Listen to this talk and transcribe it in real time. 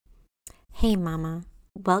Hey mama,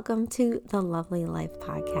 welcome to the Lovely Life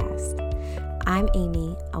podcast. I'm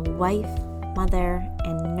Amy, a wife, mother,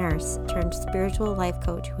 and nurse turned spiritual life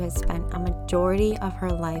coach who has spent a majority of her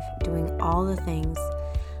life doing all the things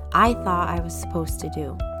I thought I was supposed to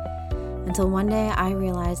do. Until one day I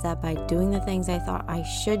realized that by doing the things I thought I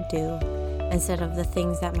should do, instead of the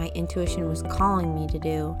things that my intuition was calling me to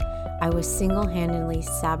do, I was single-handedly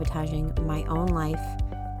sabotaging my own life,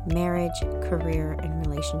 marriage, career, and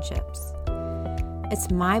relationships. It's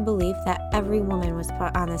my belief that every woman was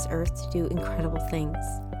put on this earth to do incredible things,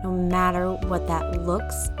 no matter what that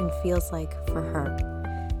looks and feels like for her.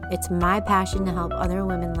 It's my passion to help other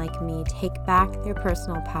women like me take back their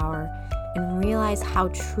personal power and realize how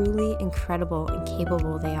truly incredible and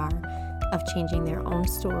capable they are of changing their own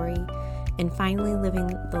story and finally living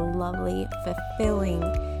the lovely, fulfilling,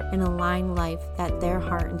 and aligned life that their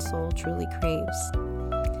heart and soul truly craves.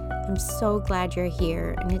 I'm so glad you're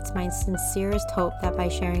here, and it's my sincerest hope that by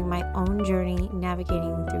sharing my own journey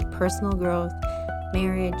navigating through personal growth,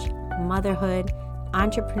 marriage, motherhood,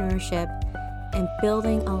 entrepreneurship, and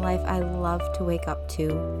building a life I love to wake up to,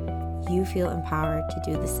 you feel empowered to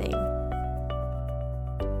do the same.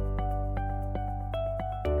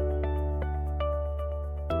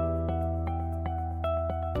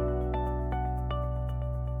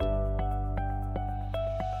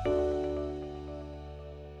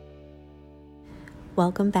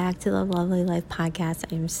 Welcome back to the Lovely Life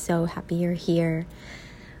podcast. I'm so happy you're here.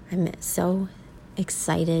 I'm so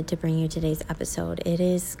excited to bring you today's episode. It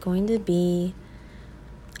is going to be,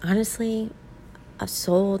 honestly, a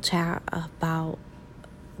soul chat about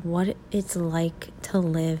what it's like to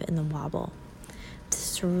live in the wobble, to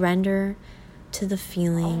surrender to the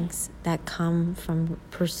feelings that come from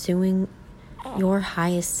pursuing your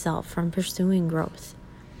highest self, from pursuing growth.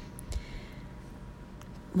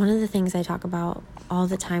 One of the things I talk about all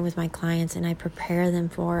the time with my clients and I prepare them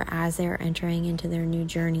for as they're entering into their new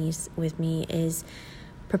journeys with me is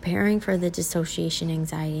preparing for the dissociation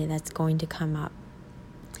anxiety that's going to come up.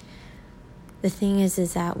 The thing is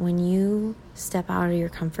that when you step out of your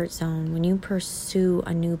comfort zone, when you pursue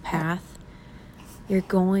a new path, you're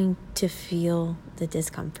going to feel the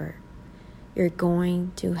discomfort. You're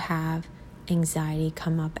going to have anxiety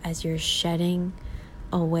come up as you're shedding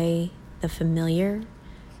away the familiar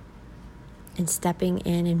and stepping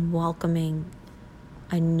in and welcoming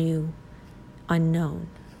a new unknown,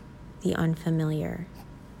 the unfamiliar,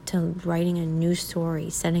 to writing a new story,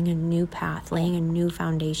 setting a new path, laying a new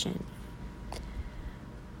foundation.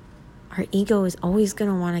 Our ego is always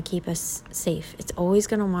going to want to keep us safe. It's always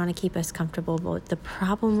going to want to keep us comfortable. But the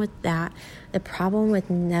problem with that, the problem with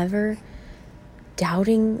never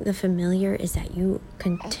doubting the familiar is that you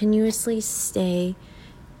continuously stay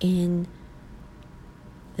in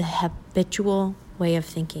the habitual way of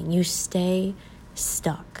thinking. You stay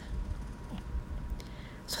stuck.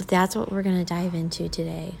 So that's what we're going to dive into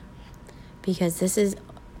today, because this is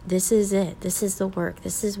it. This is the work.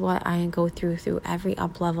 This is what I go through every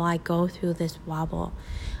up level. I go through this wobble.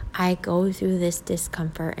 I go through this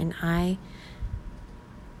discomfort, and I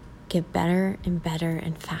get better and better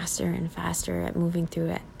and faster at moving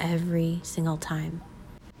through it every single time.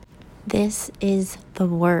 This is the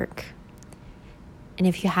work. And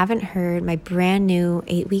if you haven't heard, my brand new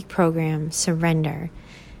 8-week program, Surrender,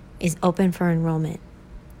 is open for enrollment.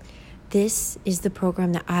 This is the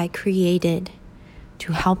program that I created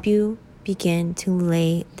to help you begin to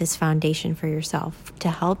lay this foundation for yourself, to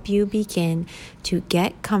help you begin to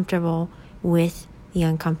get comfortable with the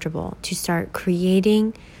uncomfortable, to start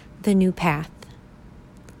creating the new path,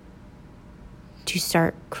 to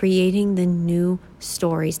start creating the new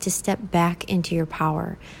stories, to step back into your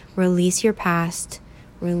power, release your past,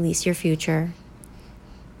 release your future,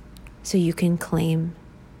 so you can claim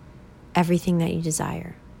everything that you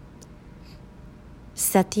desire.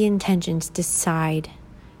 Set the intentions, decide,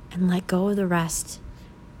 and let go of the rest.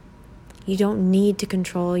 You don't need to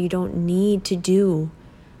control, you don't need to do.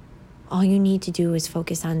 All you need to do is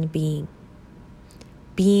focus on the being.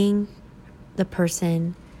 Being the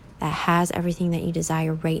person that has everything that you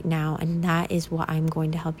desire right now, and that is what I'm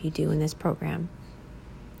going to help you do in this program.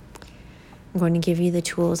 I'm going to give you the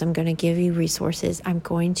tools. I'm going to give you resources. I'm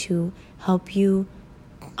going to help you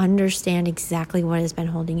understand exactly what has been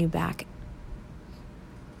holding you back.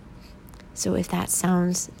 So if that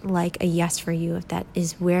sounds like a yes for you, if that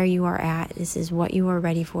is where you are at, this is what you are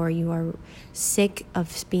ready for, you are sick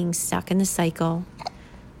of being stuck in the cycle,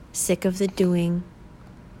 sick of the doing,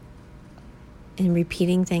 and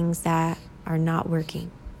repeating things that are not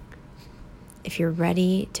working. If you're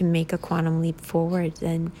ready to make a quantum leap forward,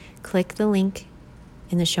 then click the link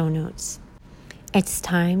in the show notes. It's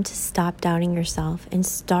time to stop doubting yourself and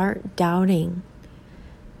start doubting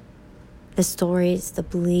the stories, the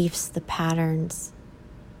beliefs, the patterns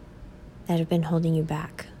that have been holding you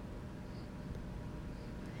back.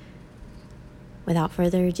 Without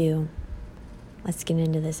further ado, let's get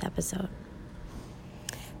into this episode.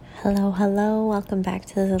 Hello. Welcome back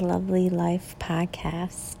to the Lovely Life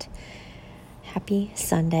podcast. Happy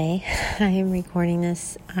Sunday. I am recording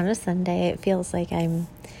this on a Sunday. It feels like I'm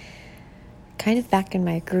kind of back in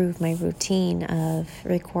my groove, my routine of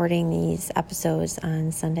recording these episodes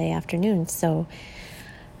on Sunday afternoons. So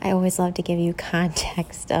I always love to give you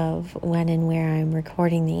context of when and where I'm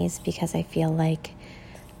recording these, because I feel like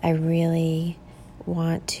I really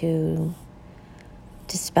want to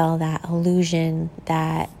dispel that illusion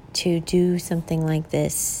that to do something like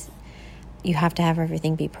this, you have to have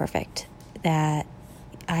everything be perfect, that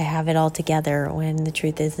I have it all together, when the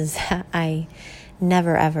truth is that I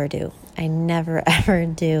never ever do. I never ever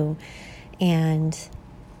do. And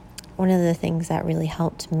one of the things that really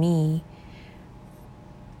helped me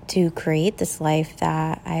to create this life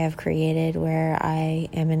that I have created, where I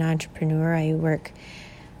am an entrepreneur, I work,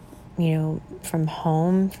 from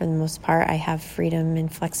home for the most part. I have freedom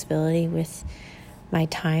and flexibility with my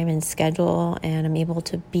time and schedule, and I'm able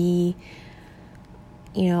to be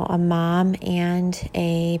a mom and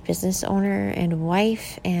a business owner and a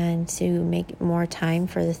wife, and to make more time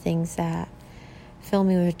for the things that fill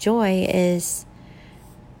me with joy, is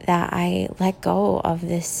that I let go of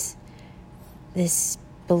this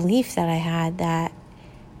belief that I had that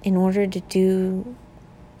in order to do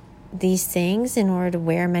these things, in order to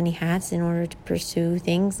wear many hats, in order to pursue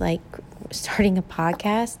things like starting a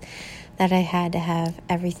podcast, that I had to have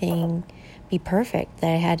everything be perfect, that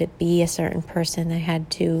I had to be a certain person, I had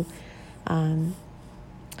to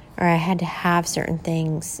I had to have certain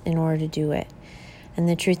things in order to do it. And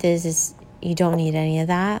the truth is you don't need any of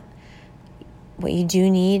that. What you do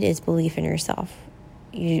need is belief in yourself.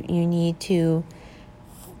 You need to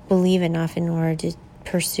believe enough in order to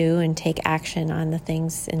pursue and take action on the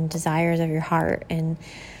things and desires of your heart. And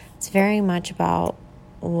it's very much about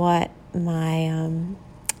what my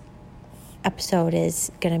episode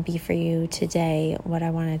is going to be for you today, what I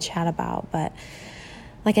want to chat about. But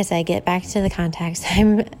like I said, get back to the context.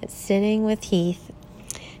 I'm sitting with Heath.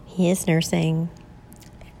 He is nursing.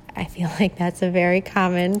 I feel like that's a very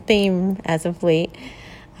common theme as of late.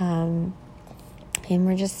 And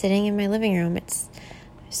we're just sitting in my living room. It's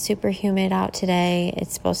super humid out today.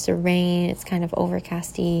 It's supposed to rain. It's kind of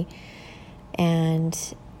overcasty. And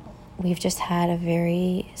we've just had a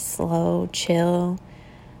very slow, chill,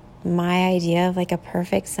 my idea of like a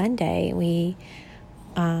perfect Sunday. We,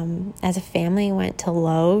 as a family, went to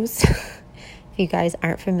Lowe's. If you guys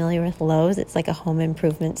aren't familiar with Lowe's, it's like a home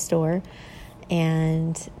improvement store,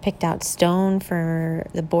 and picked out stone for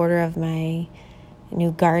the border of my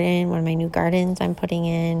new garden, one of my new gardens I'm putting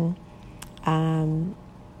in.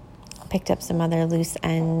 Picked up some other loose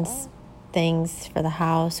ends things for the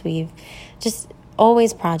house. We've just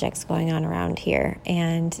always projects going on around here,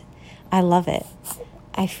 and I love it.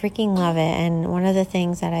 I freaking love it. And one of the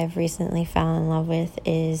things that I've recently fallen in love with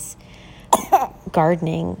is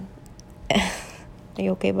gardening. Are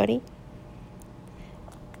you okay, buddy?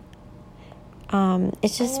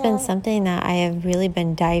 It's just been something that I have really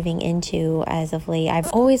been diving into as of late.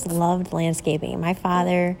 I've always loved landscaping. My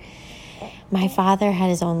father had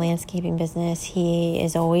his own landscaping business. He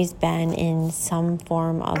has always been in some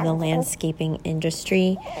form of the landscaping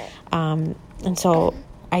industry. And so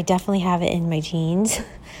I definitely have it in my genes.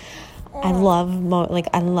 I love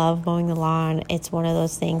mowing the lawn. It's one of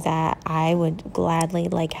those things that I would gladly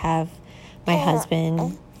have my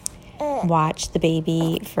husband watch the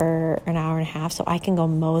baby for an hour and a half so I can go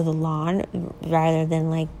mow the lawn rather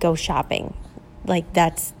than go shopping.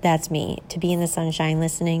 That's me, to be in the sunshine,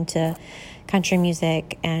 listening to country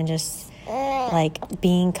music and just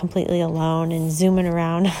being completely alone and zooming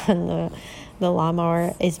around on the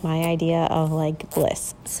lawnmower is my idea of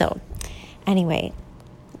bliss. So anyway,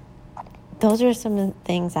 those are some of the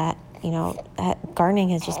things that that gardening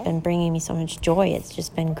has just been bringing me so much joy. It's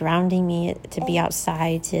just been grounding me to be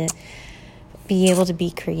outside, to be able to be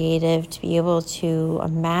creative, to be able to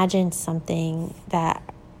imagine something that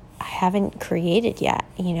I haven't created yet.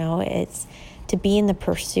 It's to be in the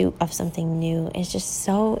pursuit of something new. It's just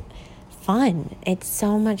so fun. It's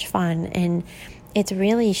so much fun. And it's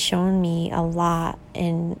really shown me a lot,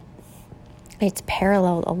 and it's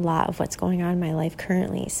paralleled a lot of what's going on in my life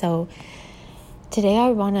currently. So today I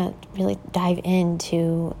want to really dive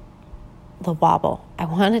into the wobble. I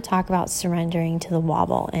want to talk about surrendering to the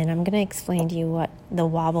wobble, and I'm going to explain to you what the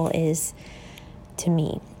wobble is to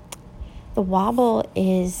me. The wobble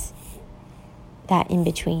is that in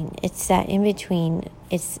between. It's that in between.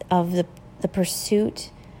 It's of the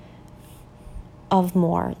pursuit of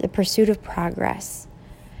more, the pursuit of progress.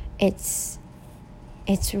 It's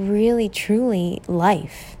really, truly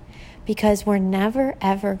life, because we're never,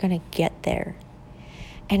 ever going to get there.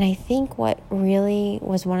 And I think what really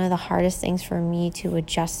was one of the hardest things for me to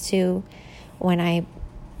adjust to when I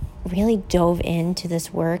really dove into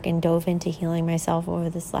this work and dove into healing myself over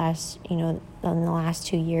this last, in the last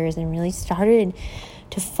 2 years, and really started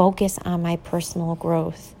to focus on my personal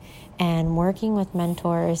growth and working with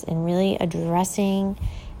mentors and really addressing,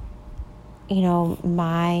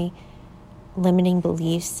 my limiting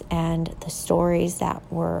beliefs and the stories that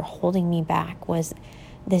were holding me back, was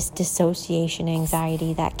this dissociation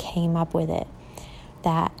anxiety that came up with it,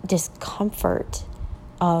 that discomfort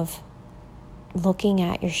of looking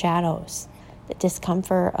at your shadows, the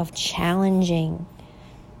discomfort of challenging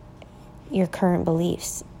your current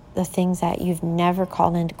beliefs, the things that you've never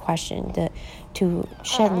called into question, to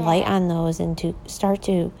shed light on those and to start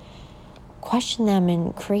to question them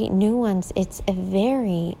and create new ones. It's a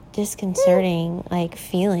very disconcerting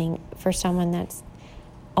feeling for someone that's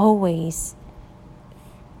always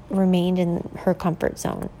remained in her comfort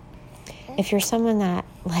zone. If you're someone that,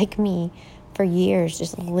 like me, for years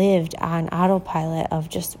just lived on autopilot of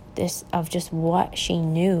just what she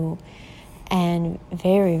knew, and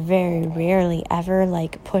very, very rarely ever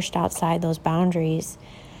pushed outside those boundaries,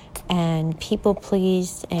 and people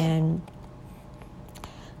pleased, and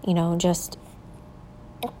just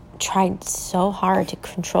tried so hard to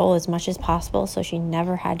control as much as possible so she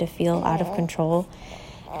never had to feel out of control.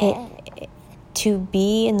 To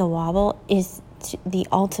be in the wobble is the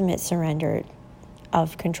ultimate surrender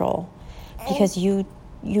of control, because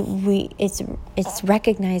it's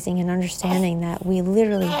recognizing and understanding that we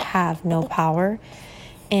literally have no power,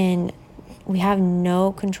 and we have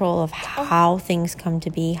no control of how things come to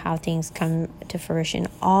be, how things come to fruition.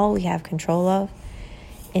 All we have control of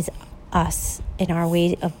is us and our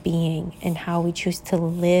way of being, and how we choose to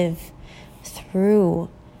live through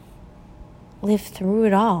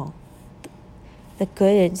it all. The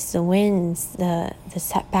goods, the wins, the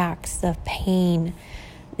setbacks, the pain,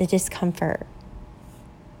 the discomfort.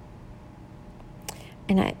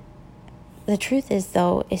 And the truth is,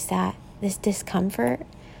 though, is that this discomfort,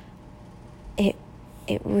 it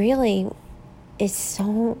really is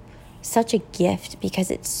such a gift,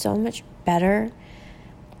 because it's so much better,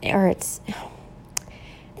 or it's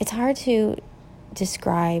hard to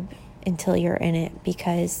describe until you're in it,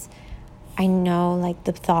 because I know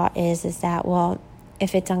the thought is that, well,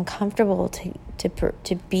 if it's uncomfortable to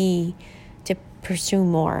pursue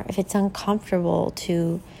more, if it's uncomfortable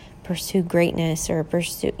to pursue greatness, or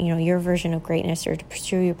pursue your version of greatness, or to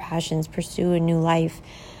pursue your passions, pursue a new life,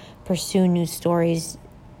 pursue new stories,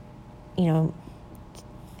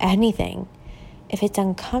 anything, if it's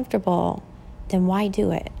uncomfortable, then why do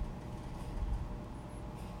it?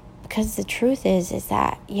 Because the truth is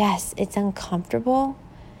that, yes, it's uncomfortable,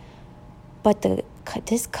 but the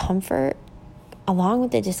discomfort, along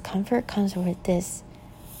with the discomfort, comes with this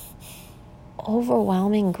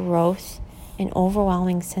overwhelming growth, an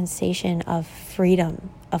overwhelming sensation of freedom,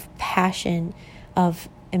 of passion, of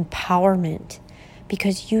empowerment,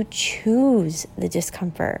 because you choose the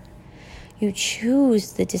discomfort. You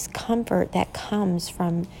choose the discomfort that comes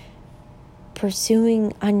from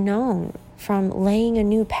pursuing unknown, from laying a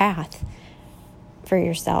new path for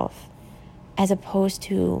yourself, as opposed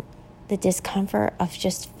to the discomfort of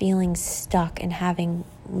just feeling stuck and having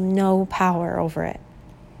no power over it.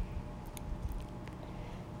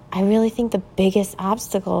 I really think the biggest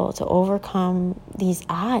obstacle to overcome these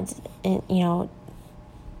odds, and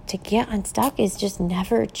to get unstuck, is just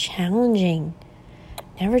never challenging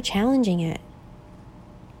it.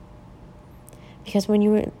 Because when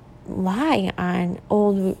you rely on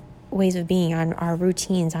old ways of being, on our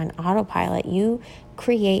routines, on autopilot, you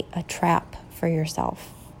create a trap for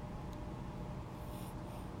yourself.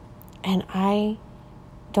 And I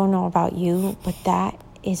don't know about you, but that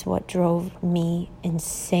is what drove me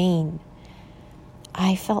insane.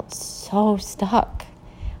 I felt so stuck.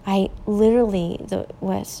 The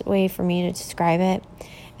best way for me to describe it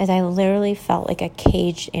is I literally felt like a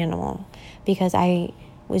caged animal, because I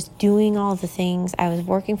was doing all the things. I was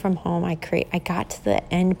working from home. I got to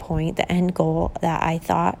the end point, the end goal that I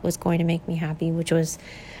thought was going to make me happy, which was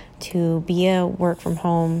to be a work from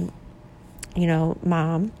home,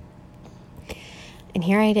 mom. And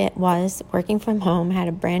here I was working from home, had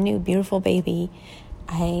a brand new, beautiful baby.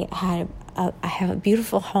 I have a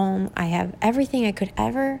beautiful home. I have everything I could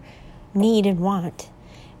ever need and want.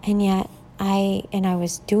 And yet I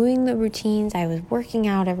was doing the routines. I was working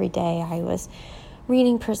out every day. I was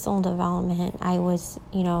reading personal development. I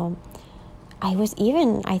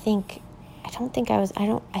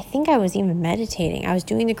think I was even meditating. I was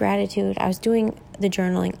doing the gratitude. I was doing the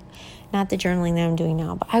journaling, not the journaling that I'm doing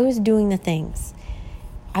now, but I was doing the things.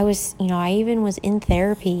 I even was in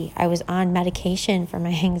therapy. I was on medication for my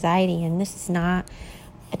anxiety, and this is not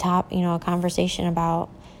a conversation about,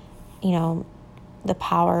 the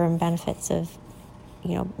power and benefits of,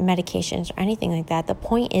 medications or anything like that. The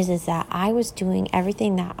point is that I was doing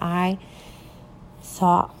everything that I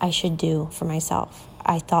thought I should do for myself.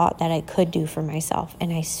 I thought that I could do for myself,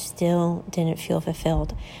 and I still didn't feel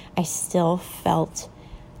fulfilled. I still felt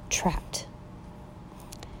trapped.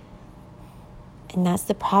 And that's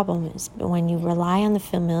the problem, is when you rely on the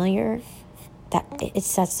familiar, that it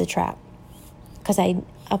sets the trap. Because I,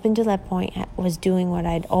 up until that point, was doing what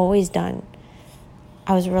I'd always done.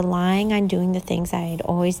 I was relying on doing the things I had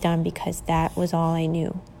always done because that was all I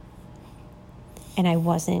knew. And I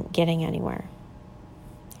wasn't getting anywhere.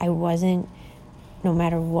 No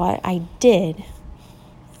matter what I did,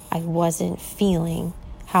 I wasn't feeling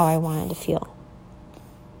how I wanted to feel.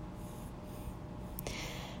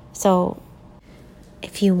 So,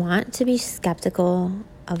 if you want to be skeptical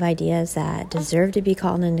of ideas that deserve to be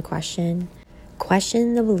called into question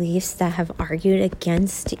the beliefs that have argued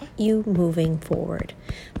against you moving forward,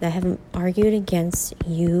 that have argued against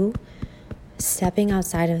you stepping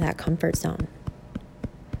outside of that comfort zone.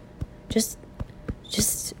 Just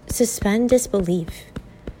suspend disbelief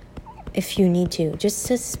if you need to. Just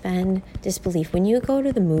suspend disbelief. When you go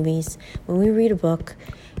to the movies, when we read a book,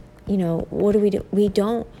 what do? We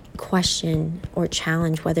don't question or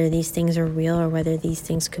challenge whether these things are real or whether these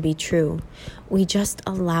things could be true. We just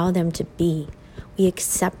allow them to be. We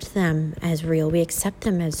accept them as real. We accept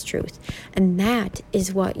them as truth. And that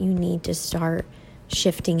is what you need to start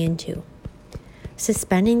shifting into.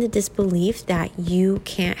 Suspending the disbelief that you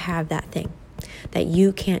can't have that thing, that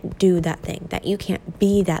you can't do that thing, that you can't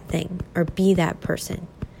be that thing or be that person.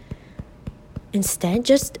 Instead,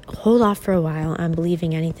 just hold off for a while on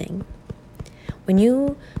believing anything. When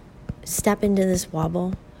you step into this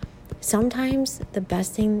wobble, sometimes the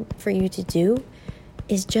best thing for you to do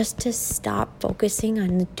is just to stop focusing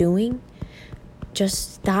on the doing.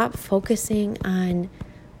 Just stop focusing on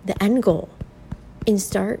the end goal and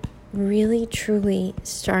start really, truly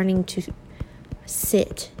starting to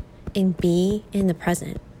sit and be in the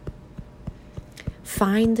present.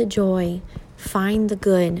 Find the joy, find the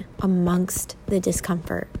good amongst the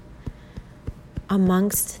discomfort,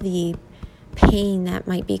 amongst the pain that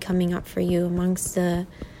might be coming up for you, amongst that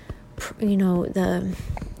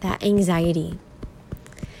anxiety.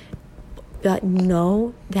 But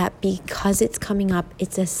know that because it's coming up,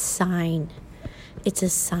 it's a sign. It's a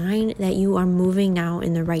sign that you are moving now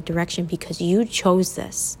in the right direction because you chose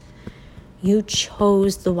this. You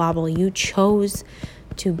chose the wobble. You chose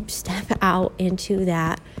to step out into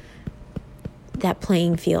that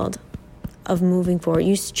playing field of moving forward.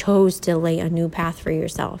 You chose to lay a new path for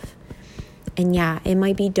yourself. And yeah, it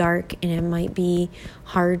might be dark and it might be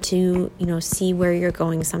hard to, see where you're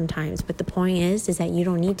going sometimes. But the point is that you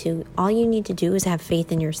don't need to. All you need to do is have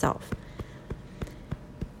faith in yourself.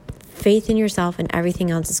 Faith in yourself, and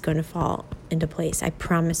everything else is going to fall into place. I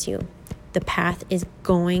promise you. The path is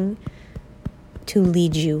going to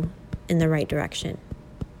lead you in the right direction.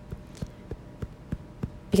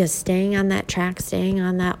 Because staying on that track, staying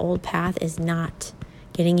on that old path is not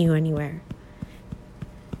getting you anywhere.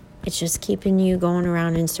 It's just keeping you going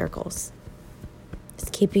around in circles. It's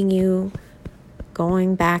keeping you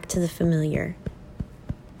going back to the familiar.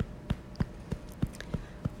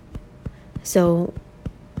 So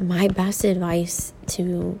my best advice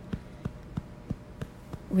to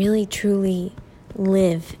really truly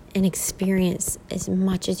live and experience as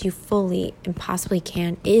much as you fully and possibly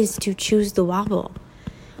can is to choose the wobble.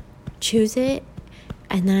 Choose it,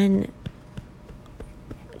 and then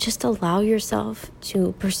just allow yourself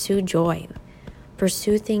to pursue joy.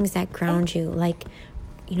 Pursue things that ground you, like,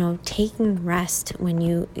 taking rest when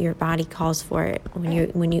your body calls for it,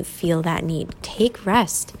 when you feel that need. Take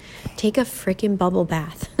rest. Take a freaking bubble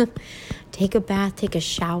bath. Take a bath, take a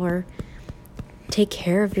shower. Take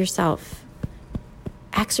care of yourself.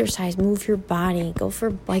 Exercise, move your body, go for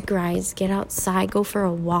bike rides, get outside, go for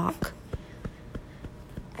a walk.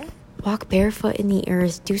 Walk barefoot in the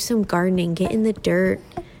earth, do some gardening, get in the dirt.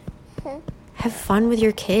 Have fun with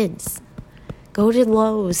your kids. Go to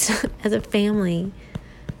Lowe's as a family.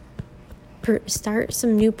 Start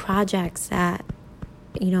some new projects that,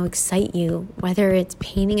 excite you, whether it's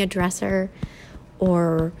painting a dresser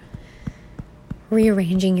or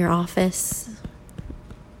rearranging your office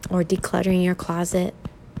or decluttering your closet.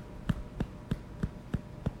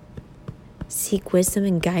 Seek wisdom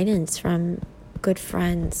and guidance from good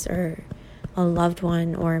friends or a loved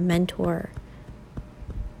one or a mentor.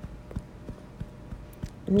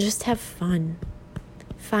 And just have fun.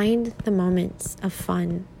 Find the moments of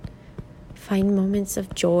fun. Find moments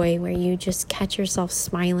of joy where you just catch yourself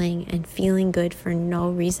smiling and feeling good for no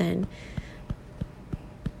reason.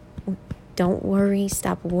 Don't worry.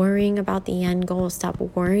 Stop worrying about the end goal. Stop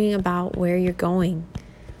worrying about where you're going.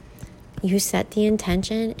 You set the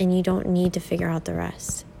intention and you don't need to figure out the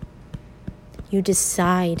rest. You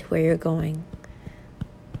decide where you're going.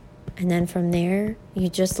 And then from there, you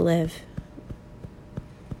just live.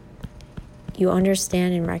 You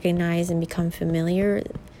understand and recognize and become familiar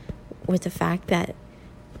with the fact that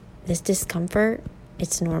this discomfort,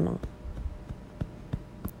 it's normal.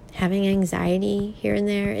 Having anxiety here and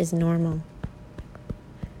there is normal.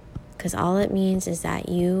 Because all it means is that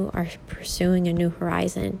you are pursuing a new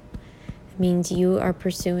horizon. It means you are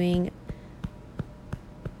pursuing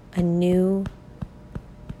a new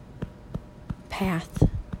path.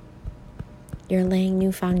 You're laying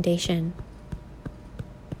new foundation.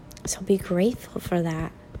 So be grateful for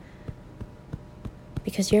that.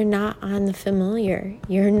 Because you're not on the familiar.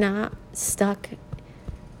 You're not stuck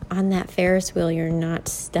on that Ferris wheel. You're not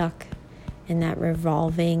stuck in that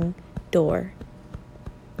revolving door.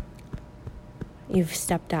 You've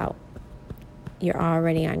stepped out. You're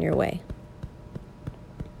already on your way.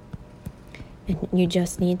 And you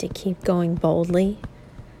just need to keep going boldly,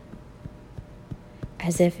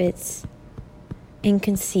 as if it's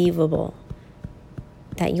inconceivable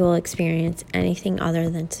that you will experience anything other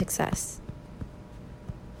than success.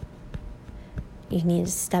 You need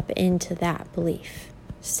to step into that belief,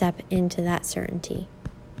 step into that certainty,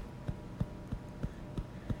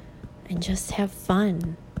 and just have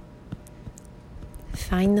fun.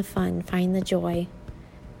 Find the fun, find the joy,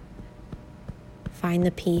 find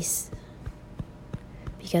the peace,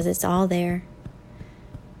 because it's all there.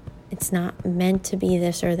 It's not meant to be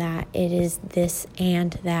this or that. It is this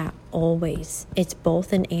and that always. It's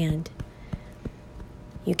both an and.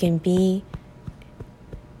 You can be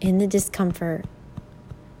in the discomfort.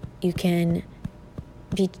 You can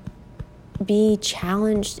be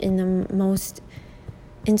challenged in the most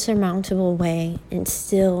insurmountable way and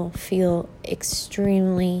still feel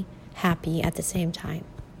extremely happy at the same time.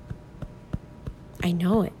 I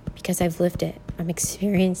know it because I've lived it. I'm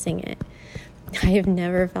experiencing it. I have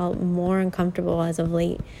never felt more uncomfortable as of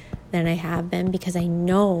late than I have been, because I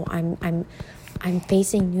know I'm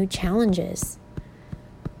facing new challenges.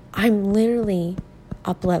 I'm literally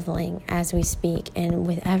up-leveling as we speak, and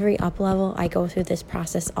with every up-level, I go through this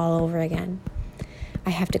process all over again.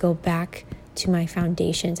 I have to go back to my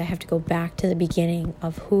foundations. I have to go back to the beginning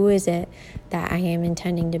of who is it that I am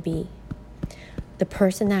intending to be. The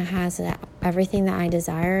person that has everything that I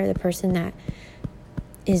desire, the person that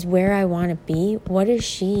is where I want to be.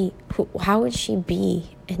 How would she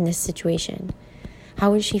be in this situation?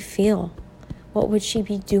 How would she feel? What would she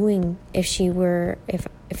be doing if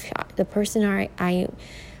the person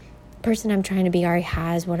I'm trying to be already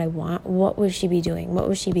has what I want? What would she be doing? What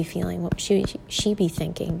would she be feeling? What would she be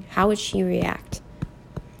thinking? How would she react?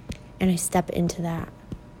 And I step into that.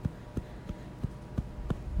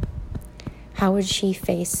 How would she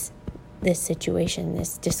face this situation,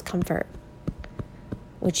 this discomfort?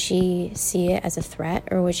 Would she see it as a threat,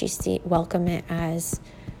 or would she welcome it as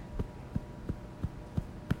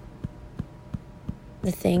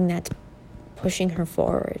the thing that's pushing her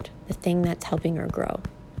forward, the thing that's helping her grow?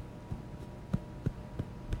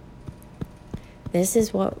 This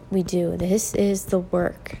is what we do. This is the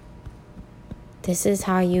work. This is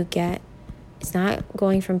how you get. It's not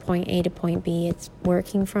going from point A to point B. It's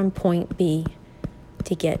working from point B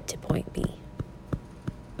to get to point B.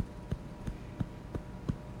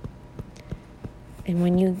 And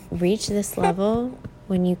when you reach this level,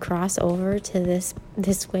 when you cross over to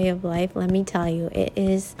this way of life, let me tell you,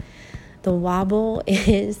 the wobble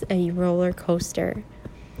is a roller coaster.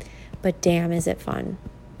 But damn, is it fun.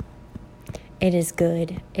 It is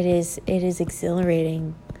good. It is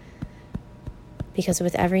exhilarating. Because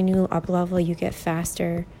with every new up level, you get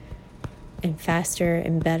faster and faster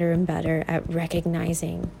and better at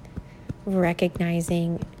recognizing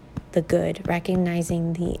the good,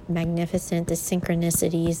 recognizing the magnificent, the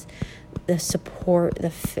synchronicities, the support, the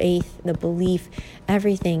faith, the belief,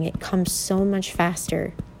 everything. It comes so much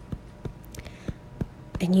faster.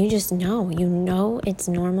 And you just know it's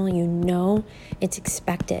normal, you know it's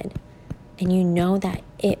expected. And you know that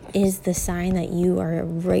it is the sign that you are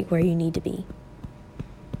right where you need to be.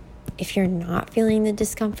 if you're not feeling the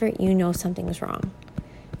discomfort, you know something's wrong.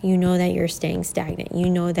 You know that you're staying stagnant. You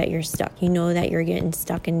know that you're stuck. You know that you're getting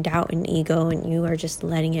stuck in doubt and ego, and you are just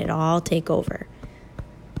letting it all take over.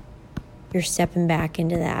 You're stepping back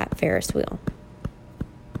into that Ferris wheel.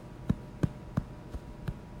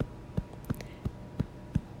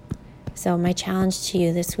 So my challenge to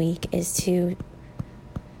you this week is to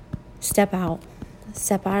step out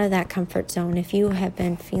of that comfort zone. If you have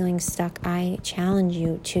been feeling stuck, I challenge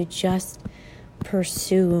you to just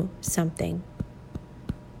pursue something.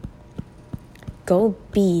 Go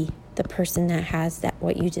be the person that has that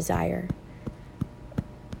what you desire.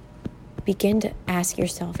 Begin to ask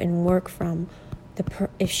yourself and work from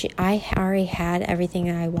I already had everything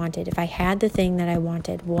that I wanted. If I had the thing that I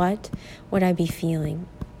wanted, what would I be feeling?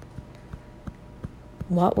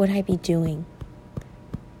 What would I be doing?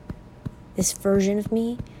 This version of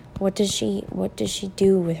me, what does she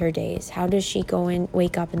do with her days? How does she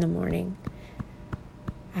wake up in the morning?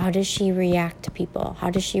 How does she react to people? How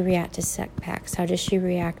does she react to setbacks? How does she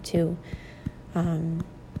react to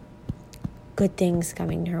good things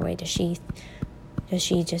coming her way? Does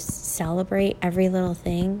she just celebrate every little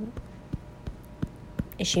thing?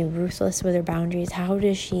 Is she ruthless with her boundaries? How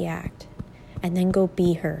does she act? And then go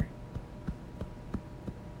be her.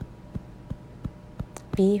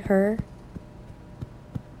 Be her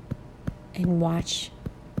and watch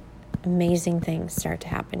amazing things start to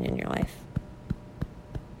happen in your life.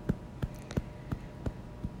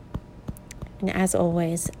 And as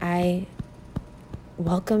always, I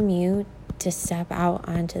welcome you to step out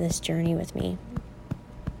onto this journey with me.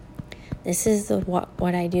 This is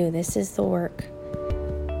what I do. This is the work.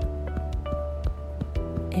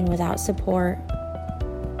 And without support,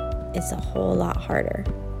 it's a whole lot harder.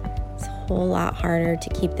 It's a whole lot harder to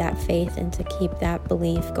keep that faith and to keep that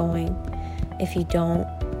belief going if you don't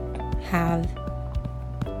have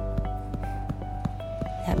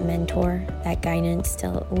that mentor, that guidance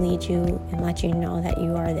to lead you and let you know that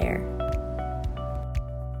you are there.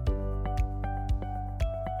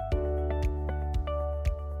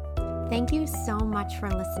 Thank you so much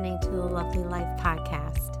for listening to the Lovely Life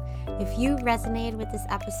podcast. If you resonated with this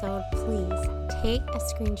episode, please take a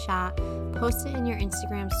screenshot, post it in your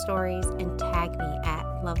Instagram stories, and tag me at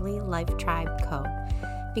Lovely Life Tribe Co.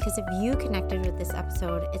 Because if you connected with this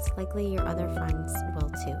episode, it's likely your other friends will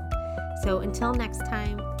too. So until next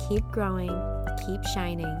time, keep growing, keep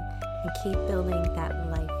shining, and keep building that